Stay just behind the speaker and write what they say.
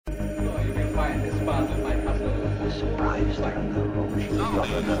Guided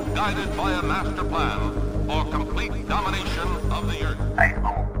by a master plan for complete domination of the Earth. I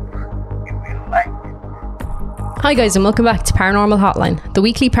hope you will like it. Hi guys, and welcome back to Paranormal Hotline, the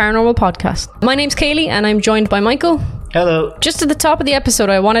weekly paranormal podcast. My name's Kaylee and I'm joined by Michael. Hello. Just at the top of the episode,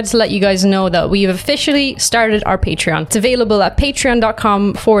 I wanted to let you guys know that we've officially started our Patreon. It's available at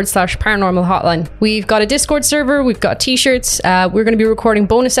patreon.com/paranormal hotline. We've got a Discord server, we've got t-shirts, we're going to be recording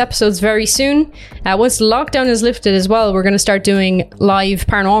bonus episodes very soon. Once lockdown is lifted as well, we're going to start doing live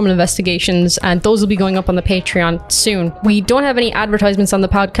paranormal investigations, and those will be going up on the Patreon soon. We don't have any advertisements on the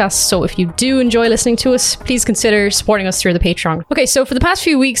podcast, so if you do enjoy listening to us, please consider supporting us through the Patreon. Okay, so for the past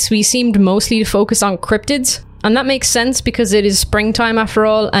few weeks, we seemed mostly to focus on cryptids. And that makes sense because it is springtime after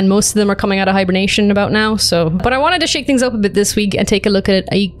all, and most of them are coming out of hibernation about now. But I wanted to shake things up a bit this week and take a look at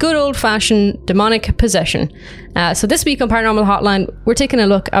a good old-fashioned demonic possession. So this week on Paranormal Hotline, we're taking a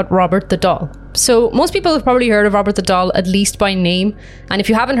look at Robert the Doll. So most people have probably heard of Robert the Doll, at least by name. And if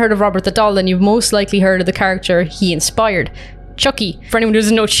you haven't heard of Robert the Doll, then you've most likely heard of the character he inspired. Chucky. For anyone who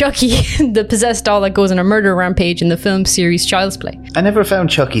doesn't know Chucky, the possessed doll that goes on a murder rampage in the film series Child's Play. I never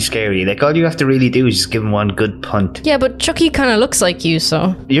found Chucky scary. Like, all you have to really do is just give him one good punt. Yeah, but Chucky kind of looks like you,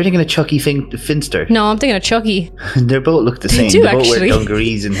 so... You're thinking of Chucky Finster? No, I'm thinking of Chucky. They both look the same. They do, both actually. wear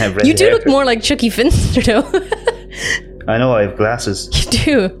dungarees and have red You do hair. look more like Chucky Finster, though. I know, I have glasses. You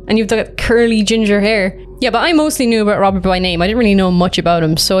do, and you've got curly ginger hair. Yeah, but I mostly knew about Robert by name. I didn't really know much about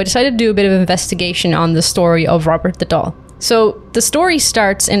him, so I decided to do a bit of investigation on the story of Robert the Doll. So the story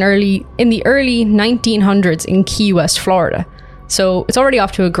starts in the early 1900s in Key West, Florida. So it's already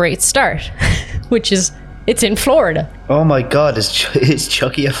off to a great start, which is, it's in Florida. Oh my god, is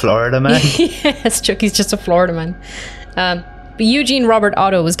Chucky a Florida man? Yes, Chucky's just a Florida man. But Eugene Robert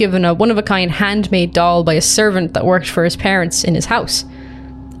Otto was given a one-of-a-kind handmade doll by a servant that worked for his parents in his house.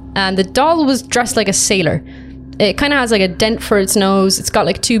 And the doll was dressed like a sailor. It kind of has like a dent for its nose, it's got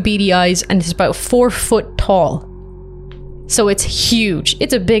like two beady eyes, and it's about 4 foot tall. So it's huge.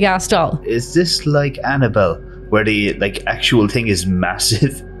 It's a big ass doll. Is this like Annabelle, where the like actual thing is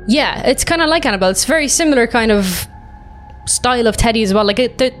massive? Yeah, it's kind of like Annabelle. It's very similar kind of style of Teddy as well.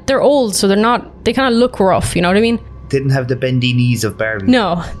 Like they're old, so they kind of look rough. You know what I mean? Didn't have the bendy knees of Barbie.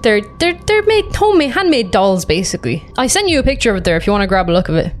 No, they're made handmade dolls basically. I sent you a picture of it there if you want to grab a look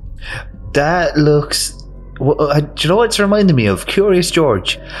of it. That looks. Do you know what it's reminding me of? Curious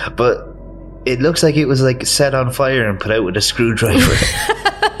George, but. It looks like it was like set on fire and put out with a screwdriver.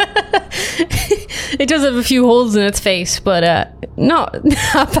 It does have a few holes in its face, but not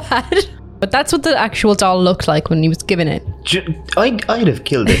bad. But that's what the actual doll looked like when he was given it. I'd have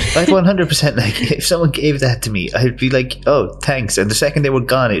killed it. I'd 100%, like, if someone gave that to me, I'd be like, oh, thanks. And the second they were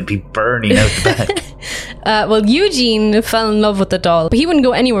gone, it'd be burning out the back. Well, Eugene fell in love with the doll, but he wouldn't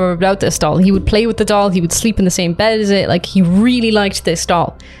go anywhere without this doll. He would play with the doll, he would sleep in the same bed as it. Like, he really liked this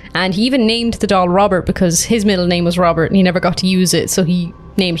doll. And he even named the doll Robert because his middle name was Robert and he never got to use it, so he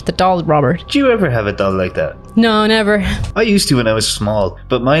named the doll Robert. Did you ever have a doll like that? No, never. I used to when I was small,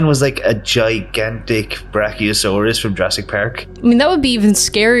 but mine was like a gigantic Brachiosaurus from Jurassic Park. I mean, that would be even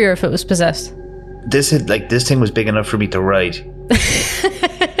scarier if it was possessed. This thing was big enough for me to ride.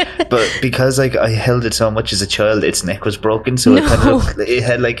 But because like I held it so much as a child, its neck was broken, so it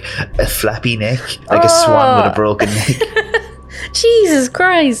had like a flappy neck, like a swan with a broken neck. Jesus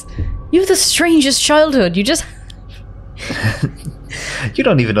Christ. You have the strangest childhood. You just... You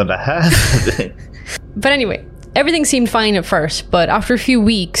don't even know the half of it. But anyway, everything seemed fine at first, but after a few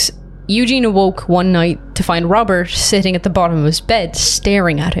weeks, Eugene awoke one night to find Robert sitting at the bottom of his bed,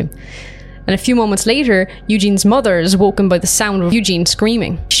 staring at him. And a few moments later, Eugene's mother is woken by the sound of Eugene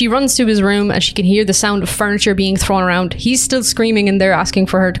screaming. She runs to his room and she can hear the sound of furniture being thrown around. He's still screaming in there, asking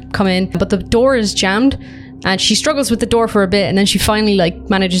for her to come in, but the door is jammed. And she struggles with the door for a bit, and then she finally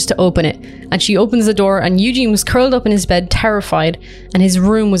manages to open it. And she opens the door, and Eugene was curled up in his bed, terrified, and his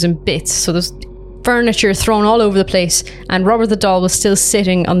room was in bits. So there's furniture thrown all over the place, and Robert the doll was still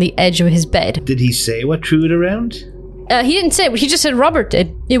sitting on the edge of his bed. Did he say what threw it around? He didn't say it, but he just said Robert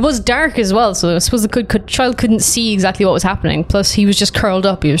did. It was dark as well, so I suppose the child couldn't see exactly what was happening. Plus, he was just curled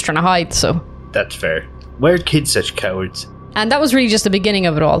up. He was trying to hide, so... That's fair. Why are kids such cowards? And that was really just the beginning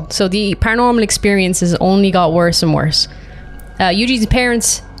of it all. So the paranormal experiences only got worse and worse. Eugene's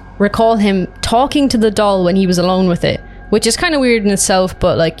parents recall him talking to the doll when he was alone with it, which is kind of weird in itself,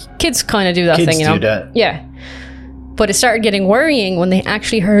 but kids kind of do that thing, you know? Kids do that. Yeah. But it started getting worrying when they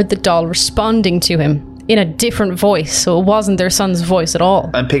actually heard the doll responding to him in a different voice, so it wasn't their son's voice at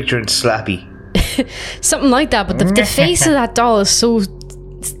all. I'm picturing Slappy. Something like that, but the face of that doll is so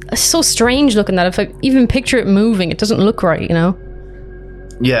strange looking that if I even picture it moving, it doesn't look right, you know?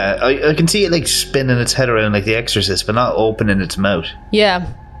 Yeah, I can see it like spinning its head around like The Exorcist, but not opening its mouth.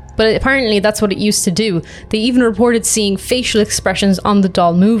 Yeah. But apparently that's what it used to do. They even reported seeing facial expressions on the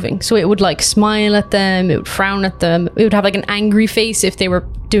doll moving. So it would like smile at them, it would frown at them, it would have like an angry face if they were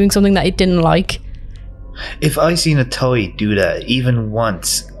doing something that it didn't like. If I seen a toy do that, even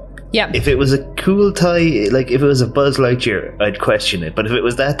once, Yeah. if it was a cool toy, like if it was a Buzz Lightyear, I'd question it. But if it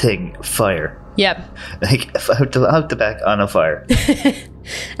was that thing, fire. Yeah. Like, out the back on a fire.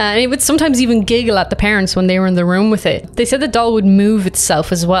 And it would sometimes even giggle at the parents when they were in the room with it. They said the doll would move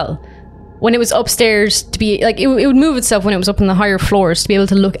itself as well. When it was upstairs, to be like, it would move itself when it was up on the higher floors to be able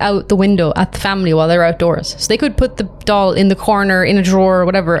to look out the window at the family while they're outdoors. So they could put the doll in the corner, in a drawer or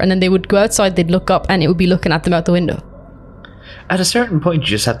whatever, and then they would go outside, they'd look up, and it would be looking at them out the window. At a certain point, you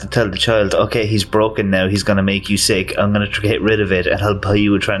just have to tell the child, okay, he's broken now, he's going to make you sick, I'm going to get rid of it, and I'll buy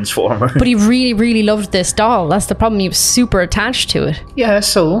you a transformer. But he really, really loved this doll. That's the problem. He was super attached to it. Yeah,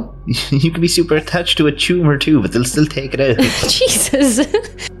 so you can be super attached to a tumor too, but they'll still take it out. Jesus.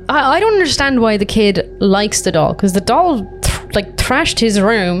 I don't understand why the kid likes the doll, because the doll thrashed his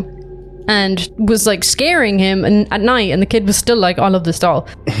room and was like scaring him at night, and the kid was still like, I love this doll.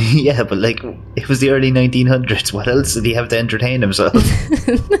 Yeah, but like, it was the early 1900s. What else did he have to entertain himself?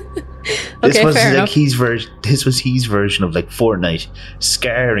 This was fair enough. This was his version of like Fortnite,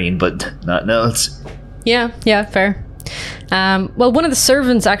 scarring, but nothing else. Yeah, fair. Well, one of the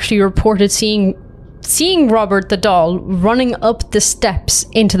servants actually reported seeing Robert the doll running up the steps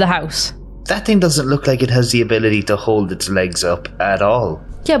into the house. That thing doesn't look like it has the ability to hold its legs up at all.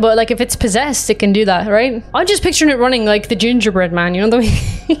 Yeah, but like if it's possessed, it can do that, right? I'm just picturing it running like the gingerbread man, you know the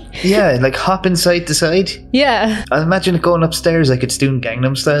way? Yeah, like hopping side to side. Yeah. I imagine it going upstairs like it's doing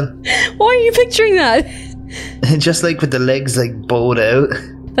Gangnam Style. Why are you picturing that? Just like with the legs like bowed out.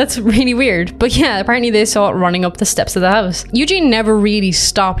 That's really weird. But yeah, apparently they saw it running up the steps of the house. Eugene never really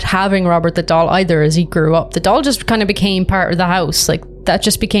stopped having Robert the doll either as he grew up. The doll just kind of became part of the house. Like, that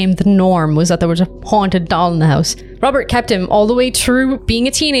just became the norm, was that there was a haunted doll in the house. Robert kept him all the way through being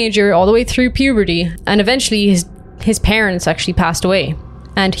a teenager, all the way through puberty, and eventually his parents actually passed away.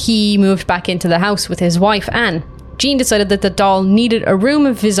 And he moved back into the house with his wife, Anne. Gene decided that the doll needed a room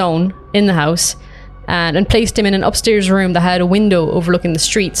of his own in the house, and placed him in an upstairs room that had a window overlooking the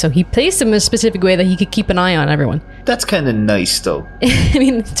street. So he placed him in a specific way that he could keep an eye on everyone. That's kind of nice, though. I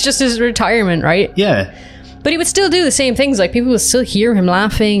mean, it's just his retirement, right? Yeah. But he would still do the same things. Like, people would still hear him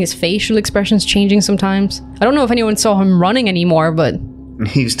laughing, his facial expressions changing sometimes. I don't know if anyone saw him running anymore, but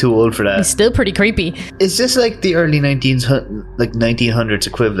he's too old for that. he's still pretty creepy. Is this like the early 1900s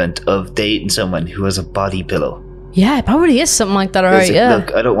equivalent of dating someone who has a body pillow? Yeah, it probably is something like that, alright, yeah.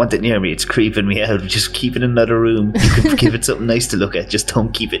 Look, I don't want it near me. It's creeping me out. Just keep it in another room. You can give it something nice to look at. Just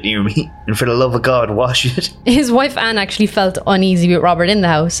don't keep it near me. And for the love of God, wash it. His wife Anne actually felt uneasy with Robert in the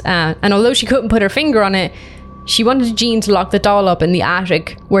house, and although she couldn't put her finger on it, she wanted Gene to lock the doll up in the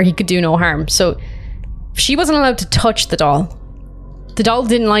attic where he could do no harm. So she wasn't allowed to touch the doll. The doll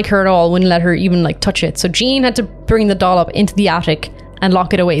didn't like her at all, wouldn't let her even like touch it. So Gene had to bring the doll up into the attic and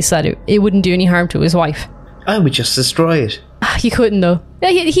lock it away so that it wouldn't do any harm to his wife. I would just destroy it. He couldn't though. Yeah,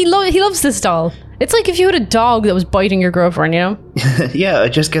 he loves this doll. It's like if you had a dog that was biting your girlfriend, you know? Yeah,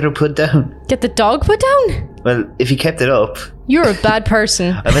 I'd just get her put down. Get the dog put down? Well, if he kept it up. You're a bad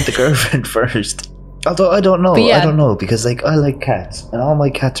person. I meant the girlfriend first. Although I don't know. Yeah. I don't know, because like I like cats and all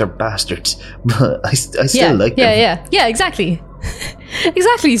my cats are bastards, but I still like them. Yeah, exactly.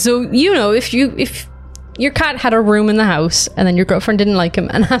 Exactly. So, you know, if your cat had a room in the house and then your girlfriend didn't like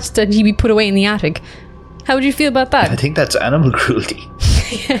him and asked that he be put away in the attic, how would you feel about I that? think that's animal cruelty.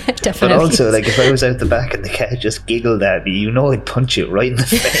 Yeah, definitely. But also, like, if I was out the back and the cat just giggled at me, you know I'd punch it right in the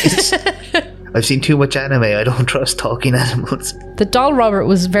face. I've seen too much anime. I don't trust talking animals. The doll Robert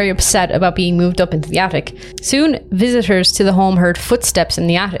was very upset about being moved up into the attic. Soon, visitors to the home heard footsteps in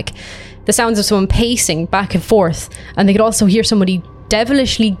the attic, the sounds of someone pacing back and forth, and they could also hear somebody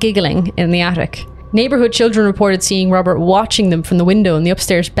devilishly giggling in the attic. Neighborhood children reported seeing Robert watching them from the window in the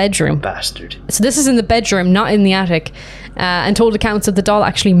upstairs bedroom. Bastard. So this is in the bedroom, not in the attic, and told accounts of the doll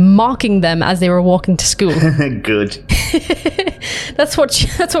actually mocking them as they were walking to school. Good. That's what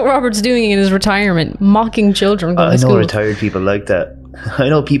Robert's doing in his retirement, mocking children going I to know school. retired people like that. I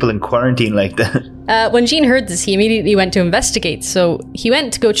know people in quarantine like that. When Gene heard this, he immediately went to investigate. So he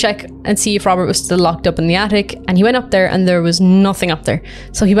went to go check and see if Robert was still locked up in the attic, and he went up there and there was nothing up there.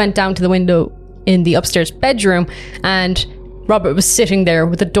 So he went down to the window in the upstairs bedroom, and Robert was sitting there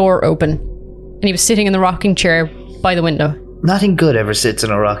with the door open, and he was sitting in the rocking chair by the window. Nothing good ever sits in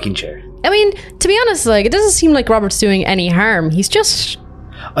a rocking chair. I mean, to be honest, like, it doesn't seem like Robert's doing any harm. He's just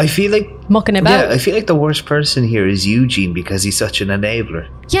I feel like mucking about. Yeah, I feel like the worst person here is Eugene because he's such an enabler.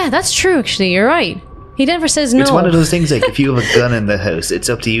 Yeah, that's true, actually. You're right. He never says no. It's one of those things like if you have a gun in the house, it's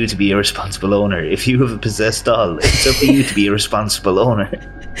up to you to be a responsible owner. If you have a possessed doll, it's up to you to be a responsible owner.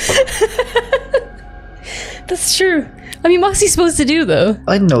 That's true. I mean, what's he supposed to do, though?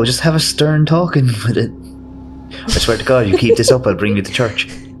 I don't know, just have a stern talking with it. I swear to God, you keep this up, I'll bring you to church.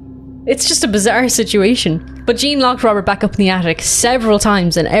 It's just a bizarre situation. But Jean locked Robert back up in the attic several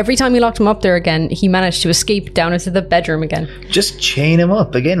times, and every time he locked him up there again, he managed to escape down into the bedroom again. Just chain him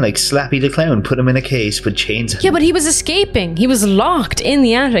up again, like Slappy the Clown. Put him in a case, put chains on him. Yeah, but he was escaping. He was locked in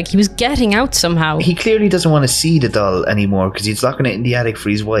the attic. He was getting out somehow. He clearly doesn't want to see the doll anymore because he's locking it in the attic for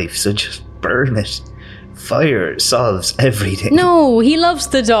his wife, so just burn it. Fire solves everything. No, he loves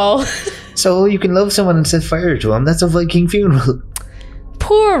the doll. So you can love someone and set fire to him. That's a Viking funeral.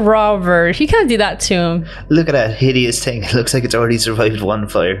 Poor Robert. You can't do that to him. Look at that hideous thing. It looks like it's already survived one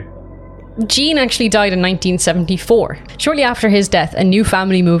fire. Jean actually died in 1974. Shortly after his death, a new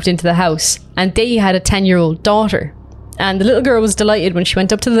family moved into the house, and they had a 10-year-old daughter. And the little girl was delighted when she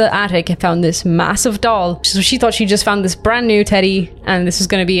went up to the attic and found this massive doll. So she thought she just found this brand new teddy and this was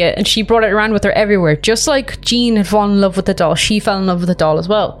going to be it. And she brought it around with her everywhere. Just like Jean had fallen in love with the doll, she fell in love with the doll as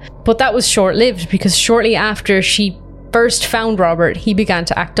well. But that was short-lived because shortly after she first found Robert, he began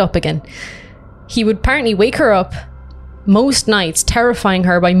to act up again. He would apparently wake her up most nights, terrifying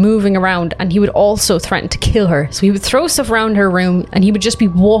her by moving around, and he would also threaten to kill her. So he would throw stuff around her room and he would just be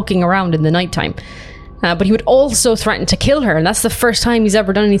walking around in the nighttime. But he would also threaten to kill her, and that's the first time he's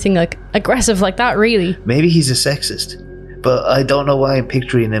ever done anything like aggressive like that, really. Maybe he's a sexist, but I don't know why I'm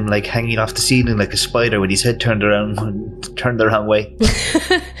picturing him like hanging off the ceiling like a spider with his head turned the wrong way.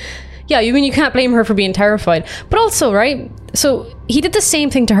 Yeah, you mean you can't blame her for being terrified, but also, right? So he did the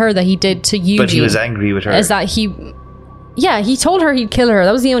same thing to her that he did to Eugene. But he was angry with her. Is that he told her he'd kill her.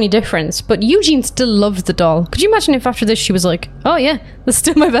 That was the only difference. But Eugene still loved the doll. Could you imagine if after this she was like, oh yeah, that's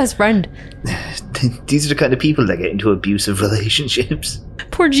still my best friend? These are the kind of people that get into abusive relationships.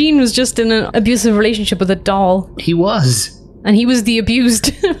 Poor Jean was just in an abusive relationship with a doll. He was. And he was the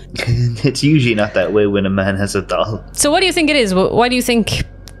abused. It's usually not that way when a man has a doll. So what do you think it is? Why do you think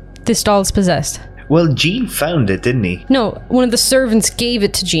this doll's possessed? Well, Jean found it, didn't he? No, one of the servants gave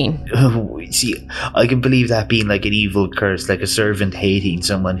it to Jean. See, I can believe that being like an evil curse, like a servant hating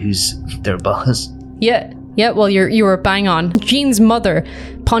someone who's their boss. Yeah, well, you were bang on. Jean's mother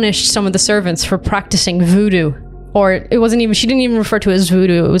punished some of the servants for practicing voodoo. Or it wasn't even, she didn't even refer to it as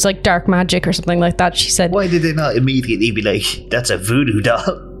voodoo. It was like dark magic or something like that, she said. Why did they not immediately be like, that's a voodoo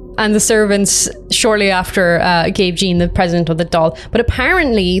doll? And the servants shortly after gave Jean the present of the doll. But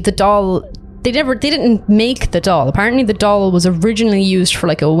apparently the doll... They didn't make the doll. Apparently the doll was originally used for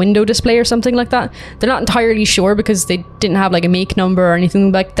like a window display or something like that. They're not entirely sure because they didn't have like a make number or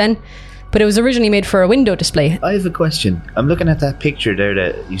anything back then. But it was originally made for a window display. I have a question. I'm looking at that picture there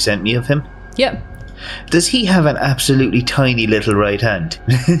that you sent me of him. Yeah. Does he have an absolutely tiny little right hand?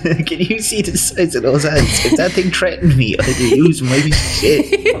 Can you see the size of those hands? If that thing threatened me, I'd lose my shit.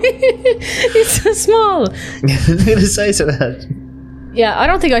 It's so small. Look at the size of that. Yeah, I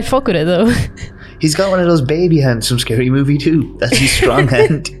don't think I'd fuck with it though. He's got one of those baby hands from Scary Movie 2. That's his strong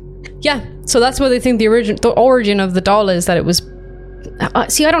hand. Yeah, so that's what they think the origin of the doll is, that it was...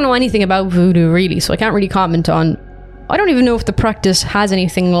 see, I don't know anything about voodoo really, so I can't really comment on... I don't even know if the practice has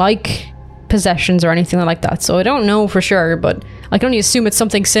anything like possessions or anything like that, so I don't know for sure, but I can only assume it's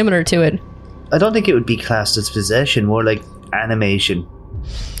something similar to it. I don't think it would be classed as possession, more like animation.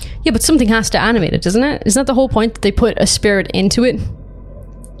 Yeah, but something has to animate it, doesn't it? Isn't that the whole point, that they put a spirit into it?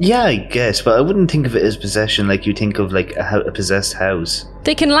 Yeah, I guess, but I wouldn't think of it as possession like you think of like a possessed house.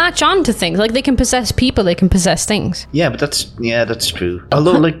 They can latch on to things, like they can possess people, they can possess things. Yeah, but that's true.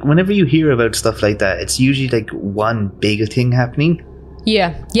 Although, like, whenever you hear about stuff like that, it's usually like one big thing happening.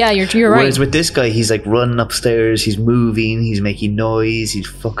 Yeah, you're right. Whereas with this guy, he's like running upstairs, he's moving, he's making noise, he's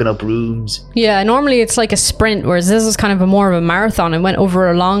fucking up rooms. Yeah, normally it's like a sprint, whereas this is kind of more of a marathon. It went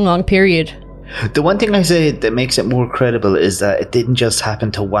over a long period. The one thing I say that makes it more credible is that it didn't just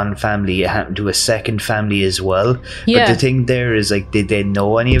happen to one family, it happened to a second family as well. Yeah. But the thing there is, like, did they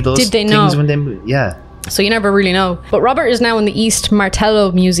know any of those things when they moved? Yeah. So you never really know. But Robert is now in the East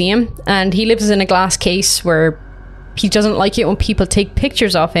Martello Museum, and he lives in a glass case where he doesn't like it when people take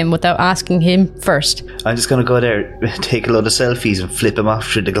pictures of him without asking him first. I'm just going to go there, take a load of selfies and flip him off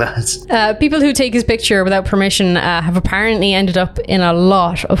through the glass. People who take his picture without permission have apparently ended up in a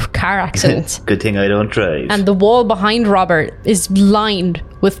lot of car accidents. Good thing I don't drive. And the wall behind Robert is lined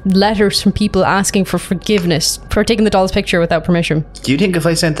with letters from people asking for forgiveness for taking the doll's picture without permission. Do you think if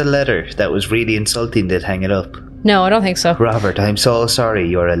I sent a letter that was really insulting, they'd hang it up? No, I don't think so. Robert, I'm so sorry.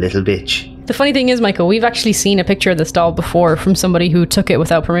 You're a little bitch. The funny thing is, Michael, we've actually seen a picture of this doll before from somebody who took it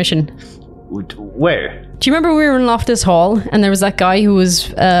without permission. Where? Do you remember we were in Loftus Hall and there was that guy who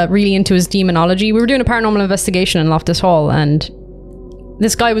was really into his demonology? We were doing a paranormal investigation in Loftus Hall and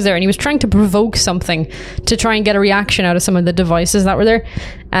this guy was there and he was trying to provoke something to try and get a reaction out of some of the devices that were there.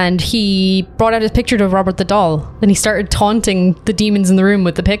 And he brought out his picture of Robert the doll. Then he started taunting the demons in the room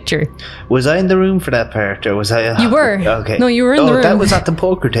with the picture. Was I in the room for that part, or was I? You were. Okay. No, you were in the room. That was at the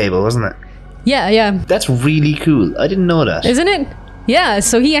poker table, wasn't it? Yeah. That's really cool. I didn't know that. Isn't it? Yeah,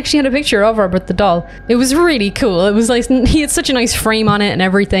 so he actually had a picture of Robert the doll. It was really cool. It was like, he had such a nice frame on it and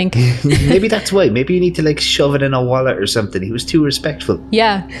everything. Maybe that's why. Maybe you need to like shove it in a wallet or something. He was too respectful.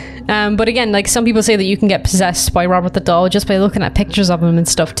 Yeah. But again, like some people say that you can get possessed by Robert the doll just by looking at pictures of him and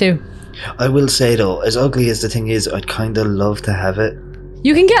stuff too. I will say though, as ugly as the thing is, I'd kind of love to have it.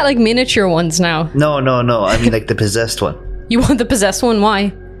 You can get like miniature ones now. No. I mean like the possessed one. You want the possessed one?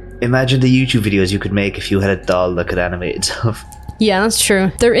 Why? Imagine the YouTube videos you could make if you had a doll that could animate itself. Yeah, that's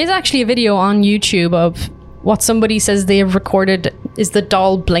true. There is actually a video on YouTube of what somebody says they have recorded is the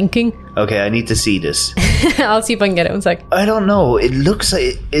doll blinking. Okay, I need to see this. I'll see if I can get it. One sec. I don't know. It looks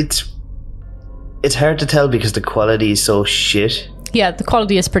like it's hard to tell because the quality is so shit. Yeah, the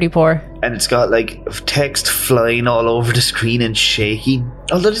quality is pretty poor. And it's got like text flying all over the screen and shaking.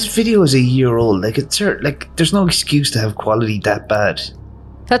 Although this video is a year old, like there's no excuse to have quality that bad.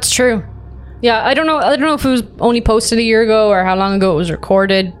 That's true. Yeah, I don't know if it was only posted a year ago or how long ago it was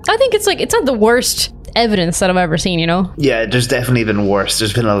recorded. I think it's not the worst evidence that I've ever seen, you know? Yeah, there's definitely been worse.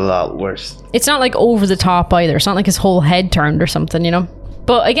 There's been a lot worse. It's not like over the top either. It's not like his whole head turned or something, you know?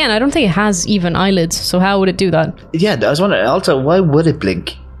 But again, I don't think it has even eyelids, so how would it do that? Yeah, I was wondering, also, why would it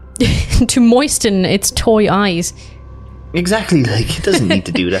blink? To moisten its toy eyes. Exactly, like, it doesn't need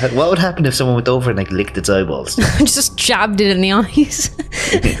to do that. What would happen if someone went over and, like, licked its eyeballs? Just jabbed it in the eyes.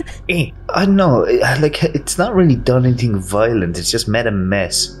 I don't know, like, it's not really done anything violent, it's just made a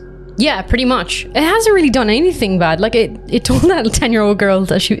mess. Yeah, pretty much. It hasn't really done anything bad. Like, it told that 10-year-old girl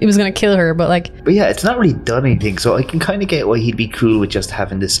that it was going to kill her, but like... But yeah, it's not really done anything, so I can kind of get why he'd be cool with just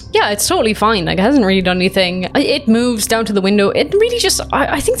having this... Yeah, it's totally fine. Like, it hasn't really done anything. It moves down to the window. It really just...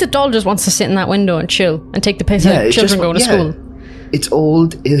 I think the doll just wants to sit in that window and chill and take the piss out of children going to school. It's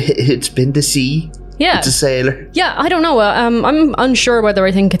old. It's been to sea. Yeah. It's a sailor. Yeah, I don't know. I'm unsure whether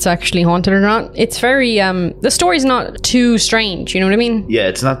I think it's actually haunted or not. It's very... the story's not too strange, you know what I mean? Yeah,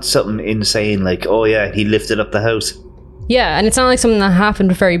 it's not something insane like, oh yeah, he lifted up the house. Yeah, and it's not like something that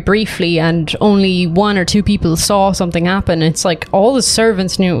happened very briefly and only one or two people saw something happen. It's like all the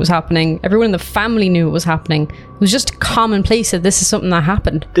servants knew it was happening. Everyone in the family knew it was happening. It was just commonplace that this is something that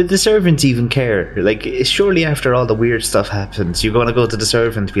happened. Did the servants even care? Like, surely after all the weird stuff happens, you're going to go to the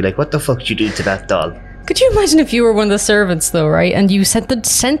servant and be like, what the fuck did you do to that doll? Could you imagine if you were one of the servants though, right? And you sent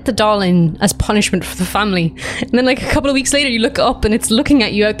the doll in as punishment for the family. And then like a couple of weeks later you look up and it's looking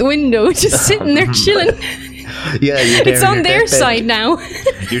at you out the window, just sitting there chilling. Yeah, you're there. It's on their side now.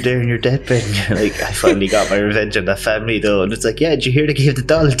 You're there in your deathbed and you're like, I finally got my revenge on that family though. And it's like, yeah, did you hear they gave the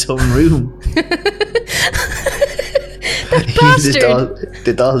doll its own room? That bastard.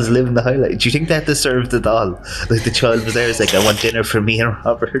 The doll is living the highlight. Do you think they had to serve the doll? Like the child was there, it's like, I want dinner for me and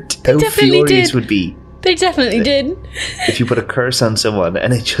Robert. How furious would be. They definitely did. If you put a curse on someone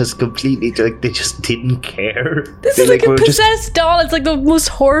and it just completely, like, they just didn't care. This is like a possessed doll. It's like the most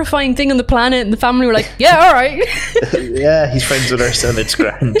horrifying thing on the planet. And the family were like, yeah, all right. Yeah, he's friends with our son. It's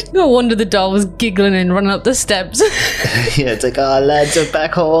grand. No wonder the doll was giggling and running up the steps. Yeah, it's like, oh, lads are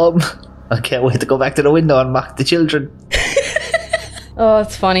back home. I can't wait to go back to the window and mock the children. Oh,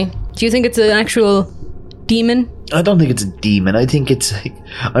 it's funny. Do you think it's an actual demon? I don't think it's a demon. I think it's like,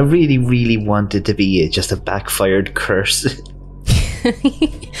 I really, really want it to be just a backfired curse.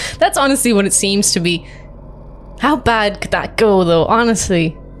 That's honestly what it seems to be. How bad could that go, though?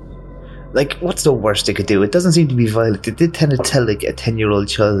 Honestly. Like, what's the worst it could do? It doesn't seem to be violent. It did tend to tell, like, a 10-year-old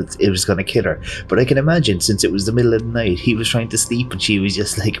child it was going to kill her. But I can imagine, since it was the middle of the night, he was trying to sleep and she was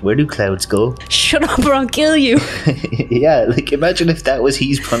just like, where do clouds go? Shut up or I'll kill you. Yeah, like, imagine if that was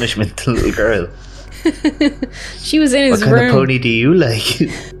his punishment to the little girl. She was in his room. What kind of pony do you like?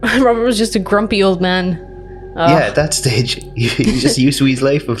 Robert was just a grumpy old man. Oh. Yeah, at that stage, he just used to his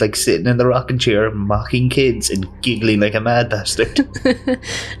life of like sitting in the rocking chair, mocking kids and giggling like a mad bastard.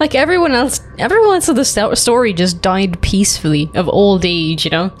 Like everyone else of the story just died peacefully of old age, you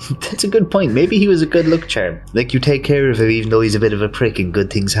know? That's a good point. Maybe he was a good luck charm. Like, you take care of him even though he's a bit of a prick and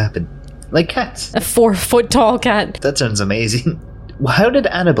good things happen. Like cats. A 4-foot tall cat. That sounds amazing. how did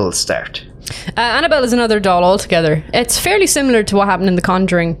Annabelle start? Annabelle is another doll altogether. It's fairly similar to what happened in The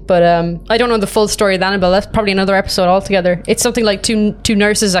Conjuring, but I don't know the full story of Annabelle. That's probably another episode altogether. It's something like two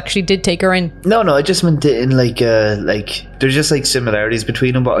nurses actually did take her in. No, I just meant in like there's just like similarities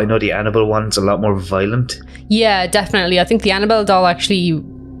between them, but I know the Annabelle one's a lot more violent. Yeah, definitely. I think the Annabelle doll actually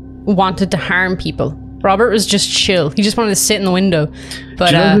wanted to harm people. Robert was just chill. He just wanted to sit in the window.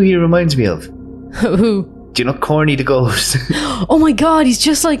 But do you know who he reminds me of? Who? Do you know Corny the Ghost? Oh my god, he's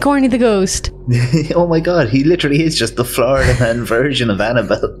just like Corny the Ghost. Oh my god, he literally is just the Florida man version of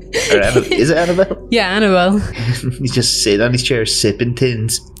Annabelle. Is it Annabelle? Yeah, Annabelle. He's just sitting on his chair sipping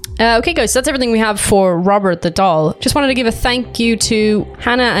tins. Okay guys, so that's everything we have for Robert the doll. Just wanted to give a thank you to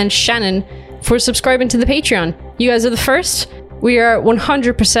Hannah and Shannon for subscribing to the Patreon. You guys are the first. We are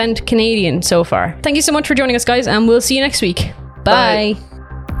 100% Canadian so far. Thank you so much for joining us, guys, and we'll see you next week. Bye.